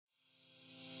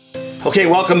Okay,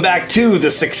 welcome back to the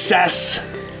Success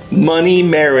Money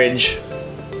Marriage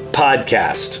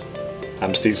podcast.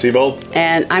 I'm Steve Siebold.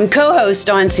 And I'm co-host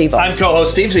Dawn Siebold. I'm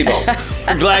co-host Steve Siebold.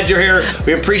 We're glad you're here.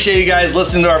 We appreciate you guys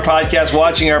listening to our podcast,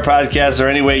 watching our podcast, or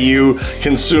any way you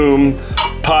consume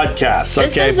podcasts.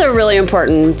 This is a really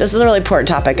important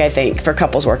topic, I think, for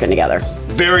couples working together.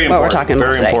 Very important. What we're talking about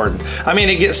Very today. important. I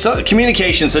mean,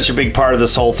 communication is such a big part of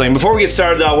this whole thing. Before we get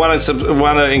started, I want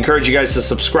to encourage you guys to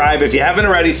subscribe. If you haven't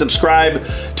already, subscribe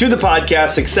to the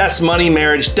podcast,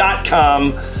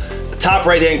 successmoneymarriage.com. Top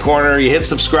right-hand corner, you hit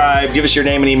subscribe, give us your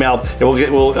name and email, and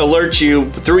we'll alert you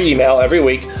through email every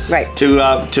week. Right. To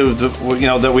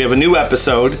that we have a new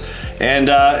episode, and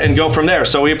go from there.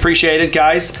 So we appreciate it,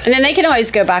 guys. And then they can always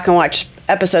go back and watch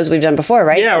episodes we've done before,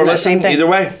 right? Yeah, or listen either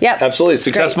way. Yep. Absolutely.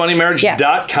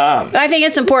 SuccessMoneyMarriage.com. I think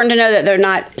it's important to know that they're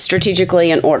not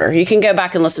strategically in order. You can go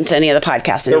back and listen to any of the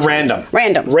podcasts. They're random.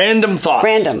 Random thoughts.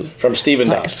 Random. From Steve and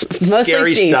Dawn. Mostly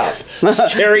Scary Steve. stuff.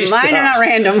 Scary stuff. Mine are not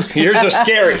random. Yours are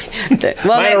scary.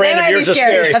 Mine are random. Yours are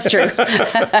scary. That's true.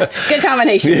 Good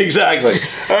combination. Exactly.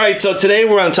 All right. So today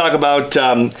we're going to talk about,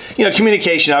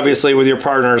 communication, obviously, with your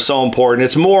partner is so important.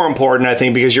 It's more important, I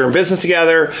think, because you're in business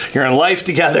together, you're in life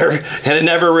together, and it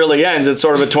never really ends. It's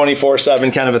sort of a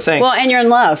 24/7 kind of a thing. Well, and you're in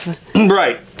love.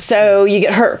 Right. So you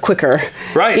get hurt quicker.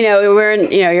 Right.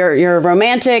 You're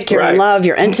romantic, you're in love,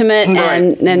 you're intimate,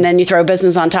 and then you throw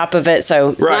business on top of it. So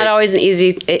it's not always an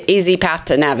easy path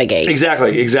to navigate.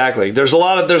 Exactly. There's a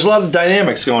lot of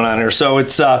dynamics going on here. So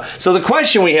it's so the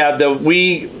question we have that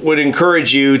we would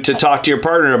encourage you to talk to your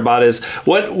partner about is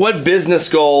what business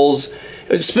goals,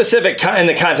 specific in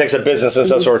the context of business, and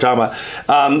that's what we're talking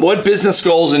about. What business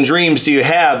goals and dreams do you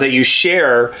have that you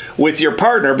share with your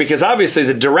partner? Because obviously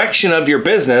the direction of your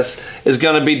business is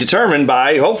going to be determined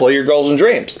by, hopefully, your goals and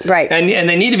dreams. Right. And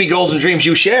they need to be goals and dreams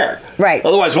you share. Right.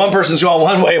 Otherwise, one person's going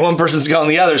one way, one person's going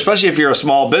the other, especially if you're a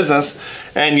small business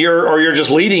and you're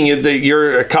just leading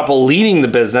you're a couple leading the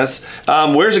business.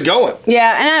 Where's it going?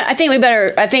 Yeah, and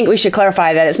I think we should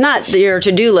clarify that it's not your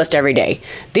to-do list every day.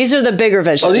 These are the bigger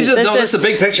visions. Oh, that's the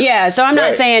big picture. Yeah, so I'm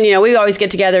not saying, we always get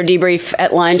together, debrief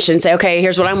at lunch and say, okay,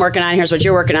 here's what I'm working on, here's what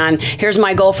you're working on, here's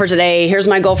my goal for today, here's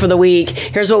my goal for the week,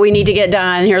 here's what we need to get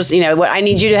done, here's, what I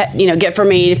need you to, get for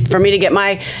me to get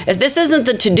if this isn't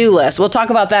the to-do list. We'll talk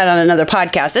about that on another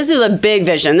podcast. This is a big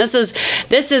vision. This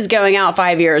is going out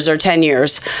 5 years or 10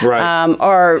 years. Right.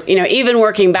 Or, even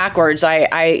working backwards.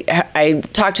 I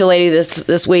talked to a lady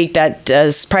this week that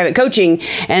does private coaching,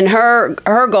 and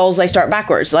her goals, they start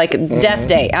backwards, like death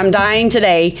day. I'm dying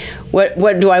today.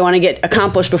 What do I want to get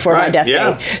accomplished before my death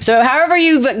day? So however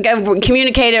you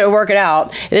communicate it or work it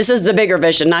out, this is the bigger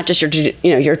vision, not just your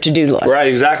to-do list. Right,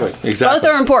 exactly. Both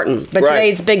are important, but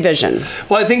today's big vision.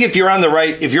 Well, I think if you're on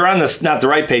this, not the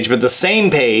right page, but the same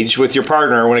page with your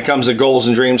partner when it comes to goals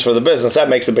and dreams for the business, that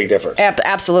makes a big difference.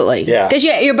 Absolutely. Yeah. Because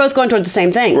you're both going toward the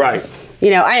same thing. Right.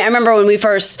 I remember when we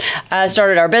first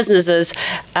started our businesses,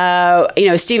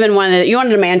 Stephen wanted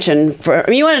a mansion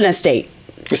you wanted an estate.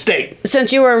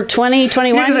 Since you were 20,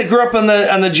 21? Yeah, because I grew up on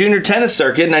the junior tennis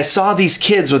circuit, and I saw these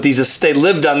kids with they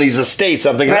lived on these estates.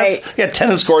 I'm thinking, they got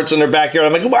tennis courts in their backyard.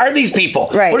 I'm like, where are these people?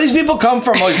 Right. Where do these people come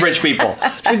from, those rich people?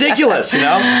 It's ridiculous,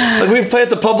 Like we play at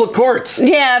the public courts.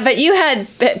 Yeah, but you had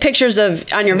pictures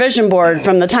on your vision board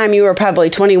from the time you were probably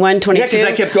 21, 22. Yeah, because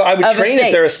I kept going. I would train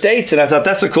at their estates, and I thought,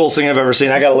 that's the coolest thing I've ever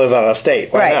seen. I got to live on an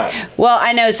estate. Why not? Well,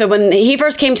 I know. So when he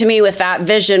first came to me with that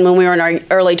vision when we were in our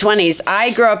early 20s,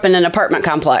 I grew up in an apartment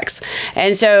complex.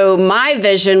 And so my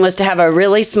vision was to have a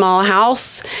really small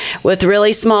house with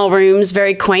really small rooms,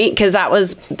 very quaint, because that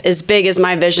was as big as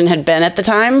my vision had been at the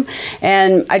time.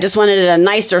 And I just wanted a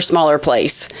nicer, smaller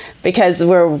place because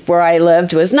where I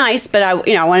lived was nice, but I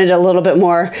wanted a little bit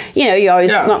more. You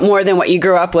always want more than what you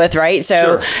grew up with, right?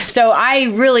 So I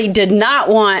really did not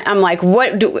want. I'm like,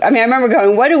 I remember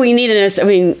going, what do we need an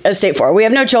estate for? We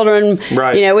have no children.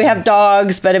 Right. We have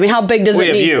dogs, but how big does it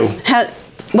need? We have you.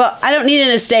 Well, I don't need an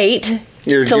estate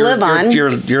to live on.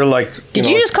 You're like. Did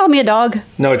you just call me a dog?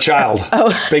 No, a child.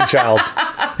 Oh, big child.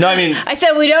 No, I mean. I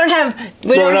said we don't have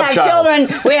children.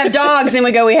 We have dogs, and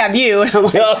we have you. And I'm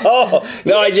like, no,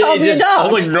 I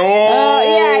was like, no.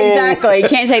 Yeah, exactly. You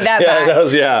can't take that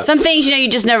back. Some things you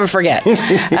just never forget.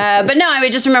 But no, I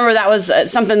just remember that was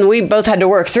something we both had to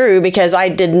work through because I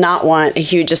did not want a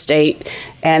huge estate.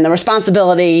 And the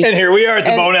responsibility. And here we are at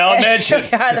the Bone Allen Mansion. We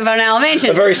are at the Bone Allen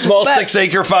Mansion. A very small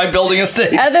 6-acre, 5-building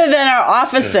estate. Other than our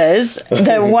offices,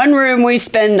 the one room we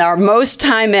spend our most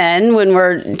time in when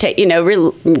we're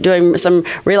doing some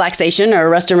relaxation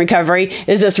or rest and recovery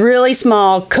is this really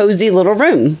small, cozy little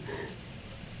room.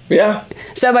 Yeah.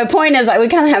 So my point is, we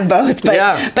kind of have both, but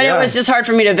Yeah. it was just hard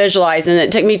for me to visualize, and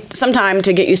it took me some time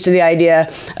to get used to the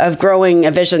idea of growing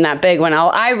a vision that big. When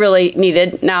I really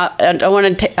needed. Now I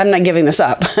want to. I'm not giving this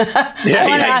up. You like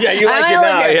it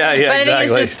now. Yeah, But I think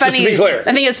it's just funny. Just to be clear.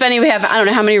 I think it's funny. We have, I don't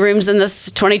know how many rooms in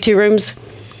this. 22 rooms.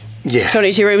 Yeah.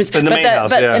 22 rooms In the main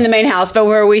house, yeah. In the main house, but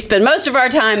where we spend most of our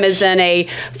time is in a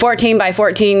 14 by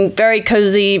 14, very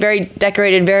cozy, very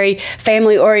decorated, very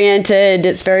family oriented.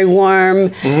 It's very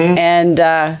warm, and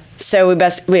so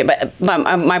but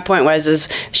my point is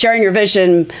sharing your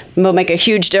vision will make a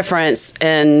huge difference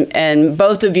in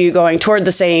both of you going toward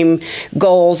the same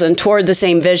goals and toward the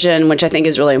same vision, which I think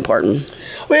is really important.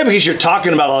 Well, yeah, because you're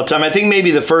talking about it all the time. I think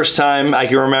maybe the first time I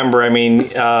can remember,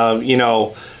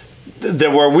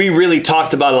 where we really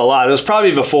talked about it a lot. It was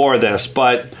probably before this,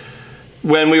 but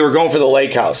when we were going for the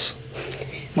lake house.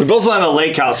 We both wanted a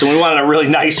lake house, and we wanted a really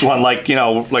nice one, like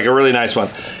a really nice one.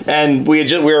 And we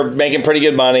were making pretty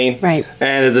good money, right?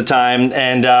 And at the time,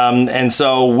 and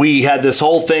so we had this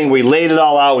whole thing. We laid it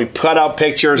all out. We put out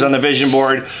pictures on the vision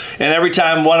board, and every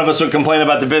time one of us would complain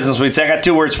about the business, we'd say, "I got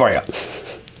 2 words for you."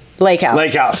 Lake house.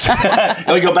 Lake house.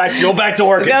 And we go back to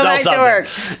work and Go sell back to something. work.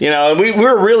 And we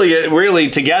were really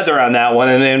together on that one.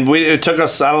 And it took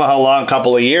us, I don't know how long, a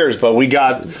couple of years, but we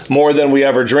got more than we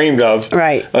ever dreamed of.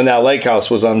 Right. And that lake house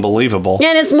was unbelievable. Yeah,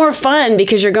 and it's more fun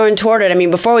because you're going toward it. I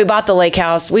mean, before we bought the lake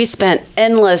house, we spent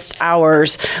endless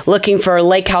hours looking for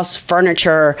lake house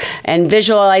furniture and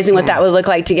visualizing what that would look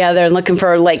like together, and looking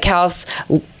for lake house,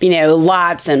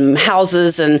 lots and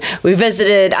houses. And we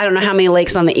visited, I don't know how many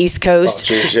lakes on the East Coast,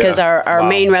 because our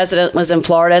main resident was in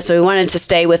Florida, so we wanted to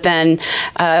stay within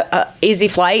easy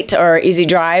flight or easy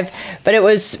drive. But it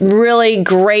was really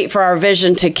great for our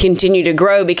vision to continue to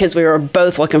grow because we were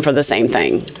both looking for the same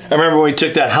thing. I remember when we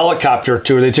took that helicopter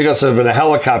tour. They took us up in a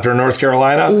helicopter in North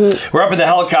Carolina. We're up in the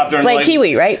helicopter. And Lake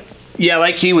Kiwi, right? Yeah,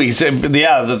 Lake Kiwi.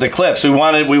 Yeah, the cliffs. We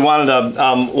wanted one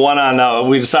on.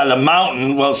 We decided a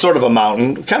mountain. Well, sort of a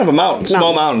mountain, kind of a mountain,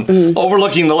 small mountain,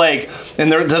 overlooking the lake.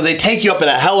 And they take you up in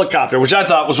a helicopter, which I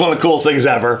thought was one of the coolest things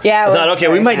ever. Yeah, I thought, okay,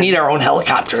 we might need our own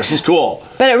helicopter. This is cool.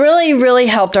 But it really, really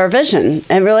helped our vision.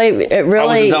 It really. I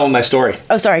wasn't done with my story.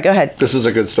 Oh, sorry. Go ahead. This is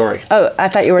a good story. Oh, I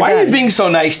thought you were done. Why are you being so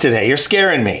nice today? You're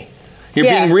scaring me. You're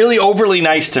being really overly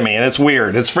nice to me, and it's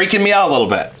weird. It's freaking me out a little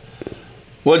bit.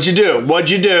 What'd you do?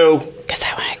 Because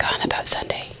I want to go on the boat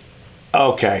Sunday.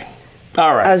 Okay.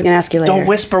 All right. I was going to ask you later. Don't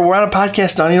whisper. We're on a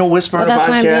podcast, Donnie. Don't whisper on a podcast. That's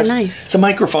why I'm being nice. It's a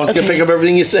microphone. It's going to pick up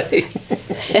everything you say.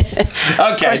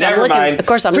 Okay, never mind. Of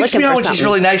course, I'm Freaks looking me out for when something. She's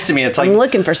really nice to me. It's like I'm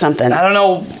looking for something. I don't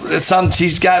know.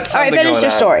 She's got something. All right, finish going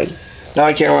your on. story. Now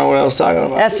I can't remember what I was talking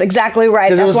about. That's exactly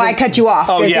right. That's why I cut you off.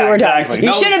 Oh, yeah, you were exactly. Done.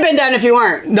 You should have been done if you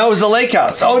weren't. No, it was the lake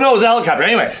house. Oh, no, it was the helicopter.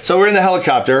 Anyway, so we're in the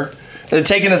helicopter. They're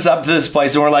taking us up to this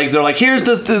place, and they're like, here's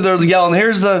they're yelling,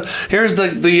 here's the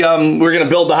we're gonna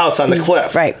build the house on the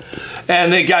cliff, right?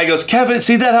 And the guy goes, Kevin,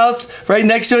 see that house right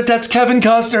next to it? That's Kevin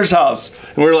Costner's house.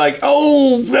 And we're like,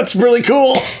 oh, that's really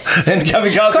cool. And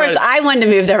Kevin Costner. Of course, I wanted to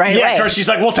move there right away. Yeah, of course, she's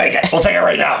like, we'll take it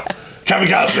right now. Kevin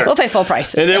Costner. We'll pay full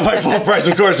price. And they'll pay full price,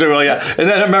 of course we will, yeah. And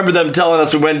then I remember them telling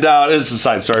us we went down, it's a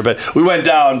side story, but we went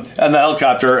down on the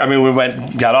helicopter. I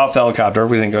mean, got off the helicopter.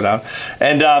 We didn't go down.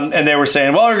 And they were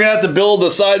saying, well, we're going to have to build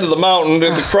the side of the mountain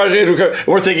to crush it.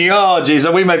 We're thinking, oh, geez,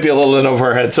 we might be a little in over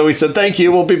our head. So we said, thank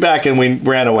you, we'll be back. And we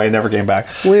ran away, never came back.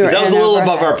 That was a little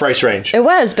above our price range. It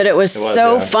was, but it was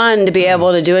so fun to be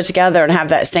able to do it together and have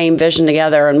that same vision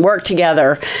together and work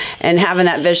together and having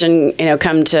that vision,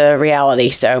 come to reality.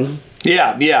 So.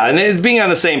 Yeah, and it's being on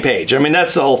the same page. I mean,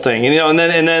 that's the whole thing. And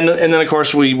then of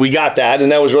course we got that,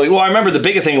 and that was really well. I remember the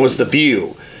biggest thing was the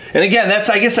view. And again,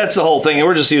 I guess that's the whole thing. And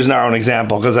we're just using our own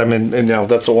example because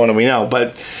that's the one that we know.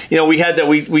 But we had that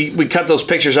we cut those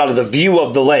pictures out of the view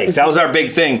of the lake. That was our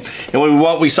big thing. And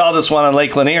when we saw this one on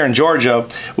Lake Lanier in Georgia,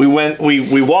 we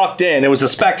walked in. It was a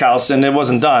spec house and it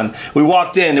wasn't done. We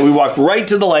walked in and we walked right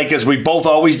to the lake as we both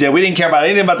always did. We didn't care about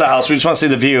anything about the house. We just want to see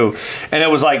the view. And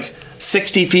it was like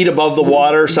 60 feet above the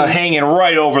water, so hanging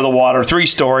right over the water, 3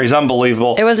 stories,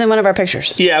 unbelievable. It was in one of our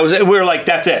pictures. Yeah, it was. We were like,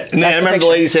 that's it. And then I remember the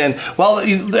lady saying, well,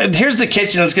 here's the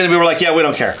kitchen. It's going to be, we're like, yeah, we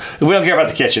don't care. We don't care about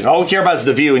the kitchen. All we care about is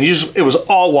the view. And it was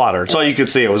all water. It's all you could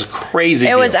see. It was crazy.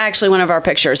 It was actually one of our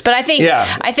pictures. But I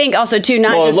think also, too,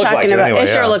 not just talking like about anyway, it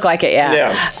sure looked like it,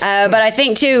 yeah. But I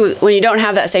think, too, when you don't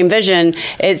have that same vision,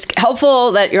 it's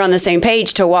helpful that you're on the same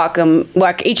page to walk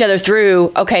each other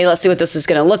through, okay, let's see what this is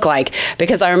going to look like.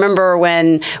 Because I remember remember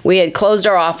when we had closed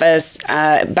our office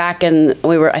back in,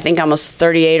 we were, I think, almost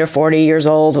 38 or 40 years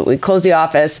old. We closed the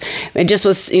office. It just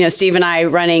was, Steve and I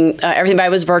running, everybody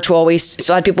was virtual. We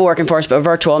still had people working for us, but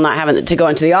virtual, not having to go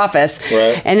into the office.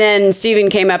 Right. And then Steven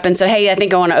came up and said, hey, I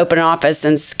think I want to open an office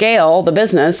and scale the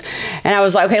business. And I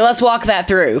was like, okay, let's walk that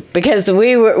through, because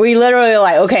we literally were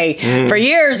like, okay, for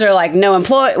years we were like, no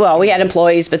employee. Well, we had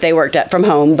employees, but they worked from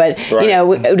home. But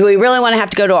right. Do we really want to have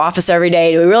to go to office every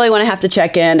day? Do we really want to have to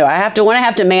check in? Do I want to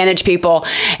have to manage people?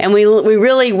 And we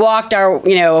really walked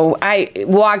I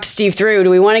walked Steve through. Do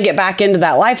we want to get back into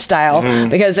that lifestyle?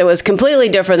 Because it was completely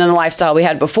different than the lifestyle we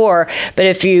had before. But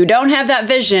if you don't have that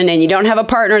vision and you don't have a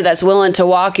partner that's willing to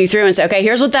walk you through and say, okay,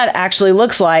 here's what that actually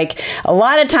looks like. A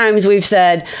lot of times we've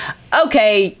said,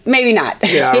 okay, maybe not.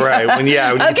 Yeah, right. When you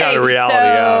get down to reality.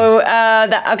 So,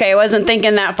 I wasn't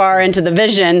thinking that far into the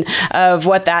vision of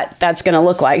what that's going to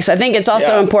look like. So I think it's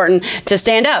also important to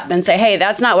stand up and say, hey,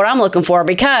 that's not what I'm looking for,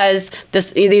 because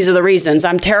these are the reasons.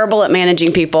 I'm terrible at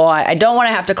managing people. I don't want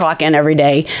to have to clock in every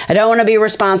day. I don't want to be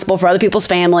responsible for other people's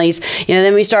families.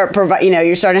 Then we start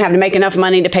you're starting to have to make enough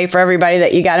money to pay for everybody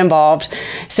that you got involved.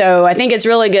 So I think it's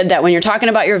really good that when you're talking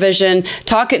about your vision,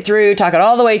 talk it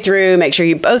all the way through, make sure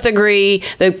you both agree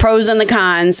the pros and the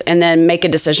cons, and then make a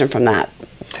decision from that.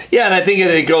 Yeah, and I think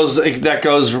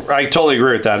I totally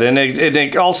agree with that. And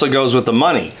it also goes with the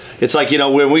money. It's like,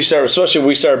 when we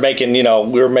started making,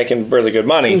 we were making really good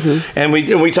money. And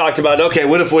we talked about, okay,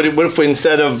 what if we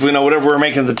instead of, whatever we were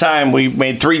making at the time, we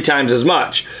made 3 times as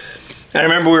much. And I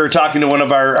remember we were talking to one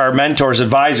of our mentors,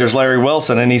 advisors, Larry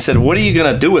Wilson, and he said, what are you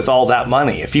going to do with all that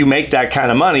money? If you make that kind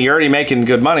of money, you're already making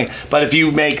good money. But if you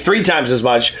make 3 times as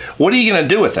much, what are you going to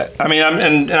do with it? I mean,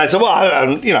 and I said, well, I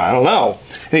don't know.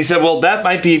 And he said, well, that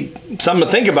might be something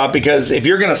to think about, because if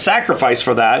you're going to sacrifice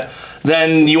for that,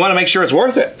 then you want to make sure it's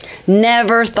worth it.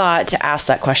 Never thought to ask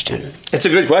that question. It's a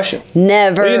good question.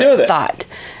 Never what do you do with thought.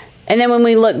 And then when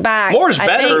we look back, more is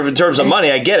better in terms of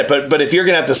money. I get it, but if you're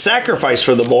going to have to sacrifice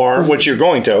for the more, which you're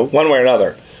going to, one way or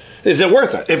another, is it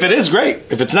worth it? If it is, great.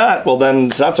 If it's not, well,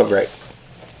 then it's not so great.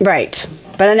 Right.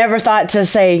 But I never thought to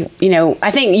say,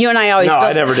 I think you and I always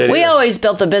I never did we either. always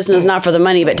built the business not for the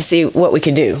money, but to see what we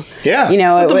could do. Yeah.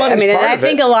 I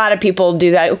think a lot of people do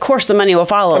that. Of course, the money will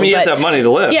follow. You have to have money to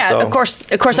live. Yeah, so. of course,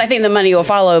 I think the money will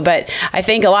follow. But I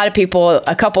think a lot of people,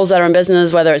 couples that are in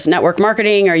business, whether it's network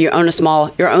marketing or you own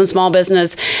your own small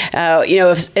business,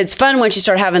 it's fun once you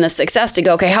start having the success to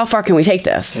go, okay, how far can we take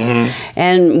this?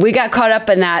 And we got caught up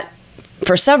in that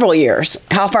for several years.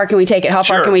 How far can we take it? How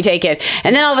far can we take it?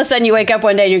 And then all of a sudden you wake up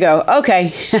one day and you go,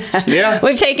 okay,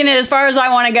 we've taken it as far as I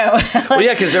want to go. Well,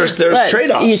 yeah, because there's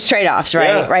trade-offs. Use trade-offs, right?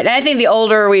 Yeah. Right. And I think the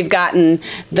older we've gotten,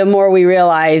 the more we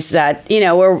realize that,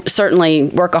 we're certainly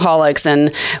workaholics,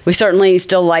 and we certainly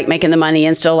still like making the money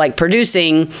and still like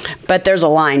producing, but there's a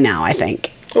line now, I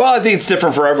think. Well, I think it's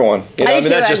different for everyone. That's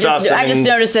just us. I just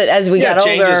noticed it as we got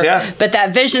older. Changes, but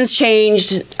that vision's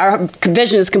changed. Our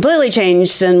vision has completely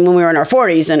changed since when we were in our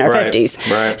 40s and our 50s.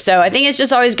 Right. So I think it's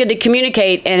just always good to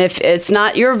communicate. And if it's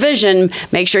not your vision,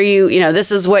 make sure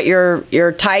this is what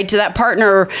you're tied to that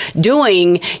partner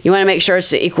doing. You want to make sure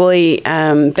it's equally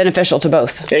beneficial to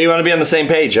both. Yeah, you want to be on the same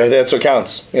page. That's what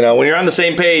counts. When you're on the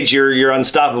same page, you're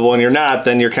unstoppable. And you're not,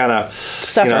 then you're kind of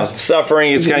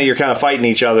suffering. It's you're kind of fighting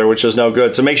each other, which is no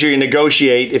good. So make sure you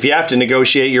negotiate. If you have to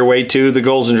negotiate your way to the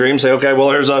goals and dreams, say, okay,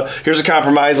 well, here's a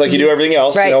compromise, like you do everything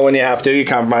else. Right. When you have to, you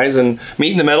compromise and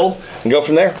meet in the middle and go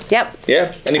from there. Yep.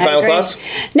 Yeah. Any final thoughts?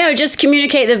 No, just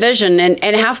communicate the vision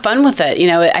and have fun with it.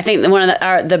 I think one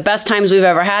of the best times we've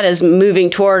ever had is moving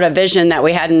toward a vision that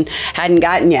we hadn't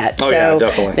gotten yet. Oh, so yeah,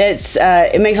 definitely.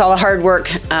 It makes all the hard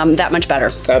work that much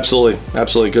better.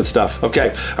 Absolutely. Good stuff.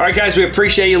 Okay. All right, guys, we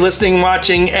appreciate you listening,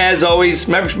 watching. As always,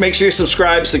 make sure you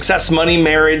subscribe,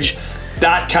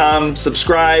 successmoneymarriage.com.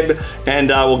 Subscribe, and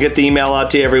we'll get the email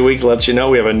out to you every week to let you know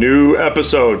we have a new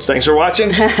episode. Thanks for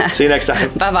watching. See you next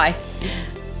time. Bye-bye.